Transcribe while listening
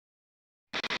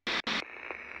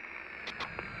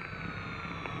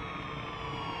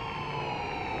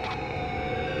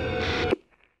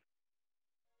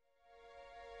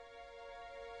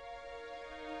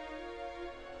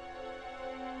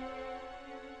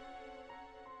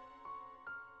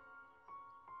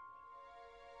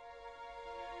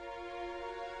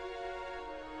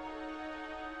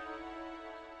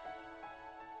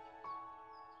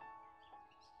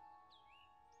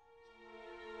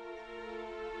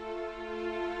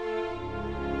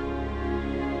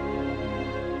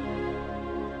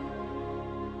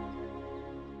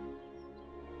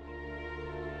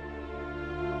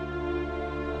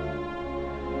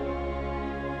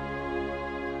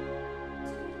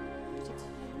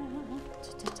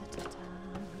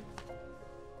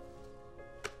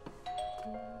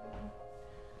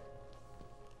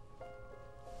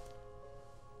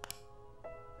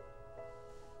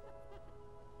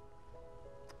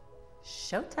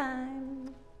showtime.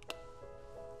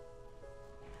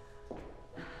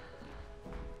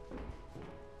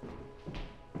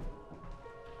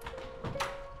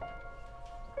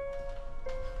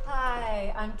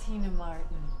 Hi, I'm Tina Martin.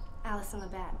 Allison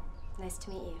Labatt. Nice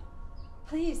to meet you.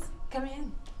 Please, come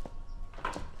in.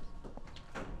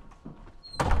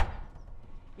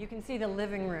 You can see the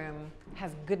living room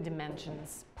has good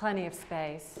dimensions, plenty of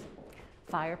space.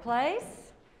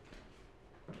 Fireplace,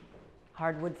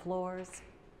 hardwood floors.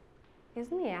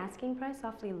 Isn't the asking price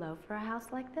awfully low for a house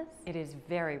like this? It is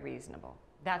very reasonable.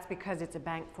 That's because it's a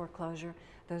bank foreclosure.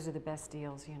 Those are the best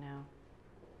deals, you know.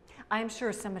 I'm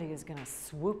sure somebody is going to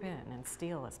swoop in and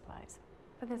steal this place.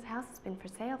 But this house has been for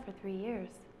sale for 3 years.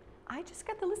 I just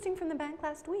got the listing from the bank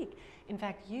last week. In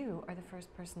fact, you are the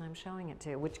first person I'm showing it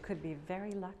to, which could be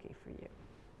very lucky for you.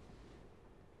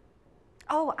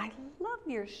 Oh, I love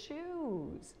your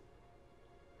shoes.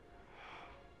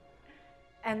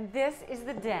 And this is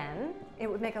the den. It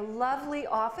would make a lovely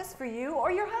office for you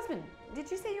or your husband.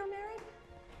 Did you say you're married?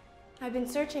 I've been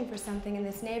searching for something in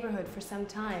this neighborhood for some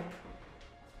time.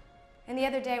 And the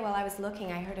other day while I was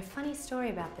looking, I heard a funny story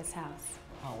about this house.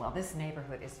 Oh, well, this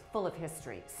neighborhood is full of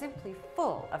history, simply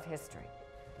full of history.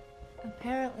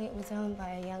 Apparently it was owned by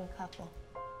a young couple.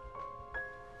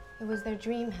 It was their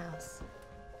dream house.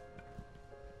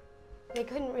 They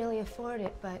couldn't really afford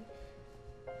it, but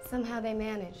somehow they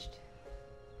managed.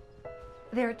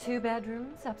 There are 2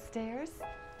 bedrooms upstairs.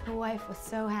 The wife was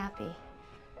so happy.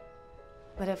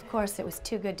 But of course it was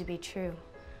too good to be true.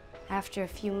 After a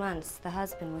few months, the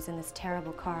husband was in this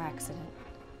terrible car accident.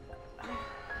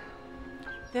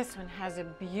 This one has a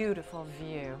beautiful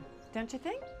view, don't you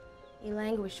think? He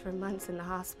languished for months in the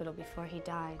hospital before he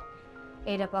died.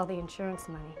 Ate up all the insurance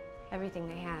money, everything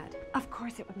they had. Of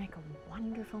course, it would make a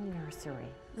wonderful nursery.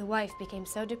 The wife became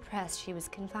so depressed she was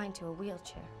confined to a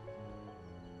wheelchair.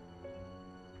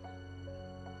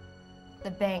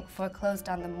 The bank foreclosed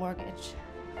on the mortgage.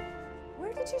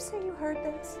 Where did you say you heard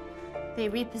this? They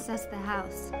repossessed the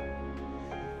house.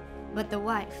 But the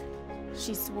wife,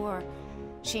 she swore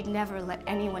she'd never let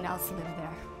anyone else live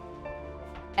there.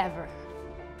 Ever.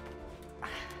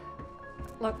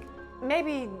 Look,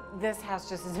 maybe this house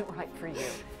just isn't right for you.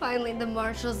 Finally, the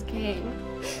marshals came.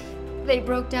 They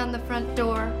broke down the front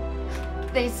door.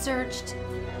 They searched.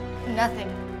 Nothing.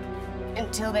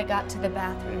 Until they got to the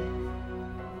bathroom.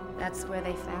 That's where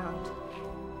they found.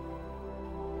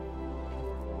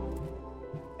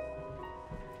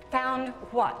 Found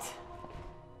what?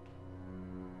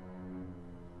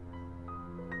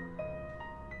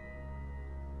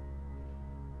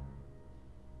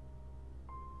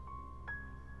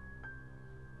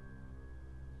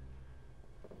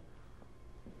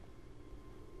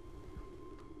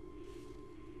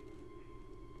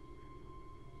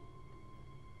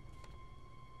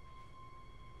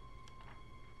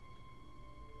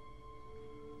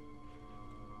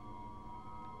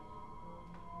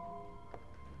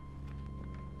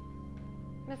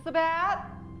 Miss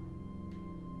Labatt?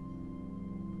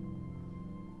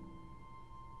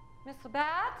 Miss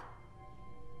Labatt?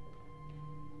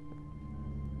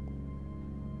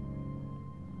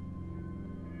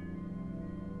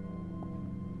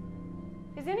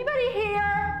 Is anybody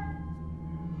here?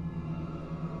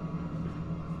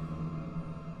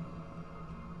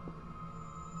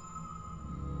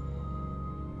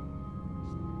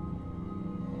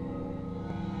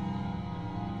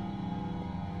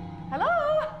 Hello?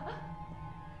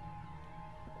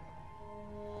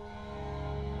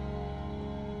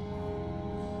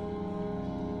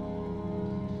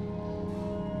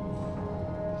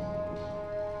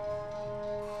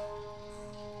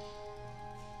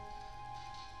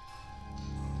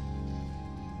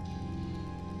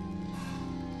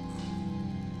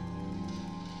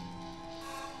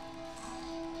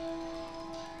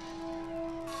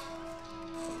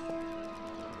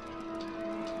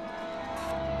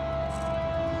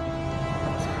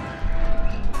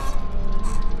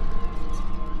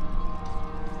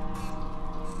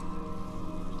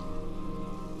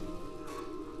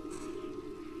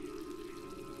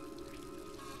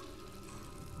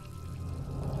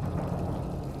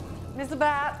 Miss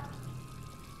Labatt?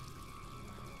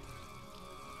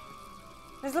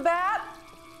 Miss Labatt?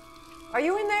 Are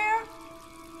you in there?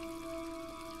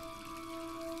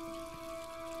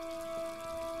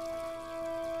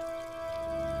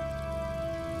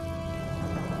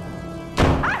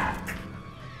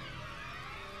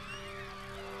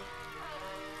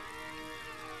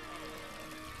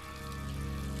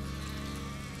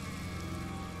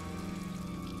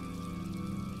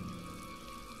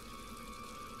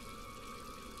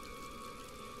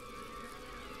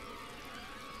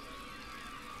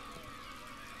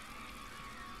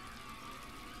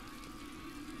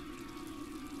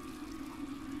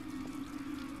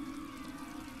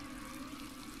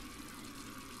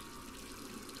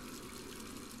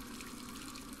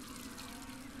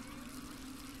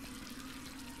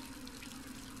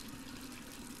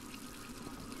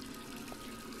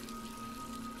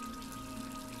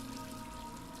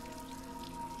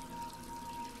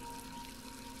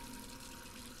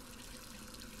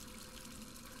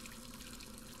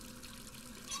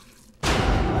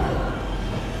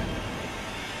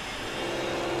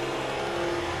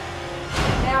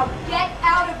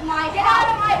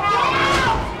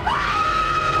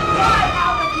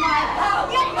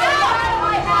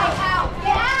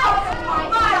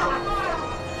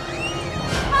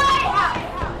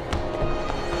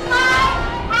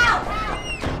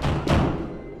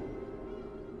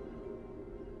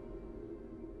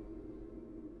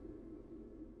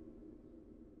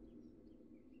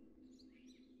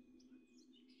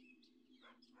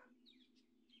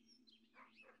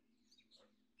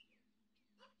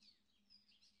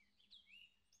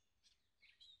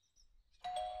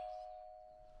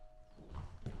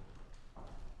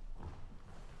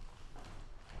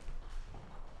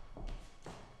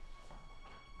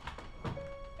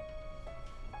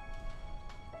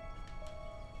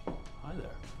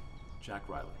 Jack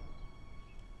Riley.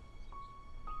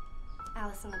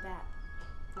 Allison the Bat.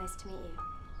 Nice to meet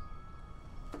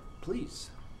you. Please,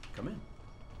 come in.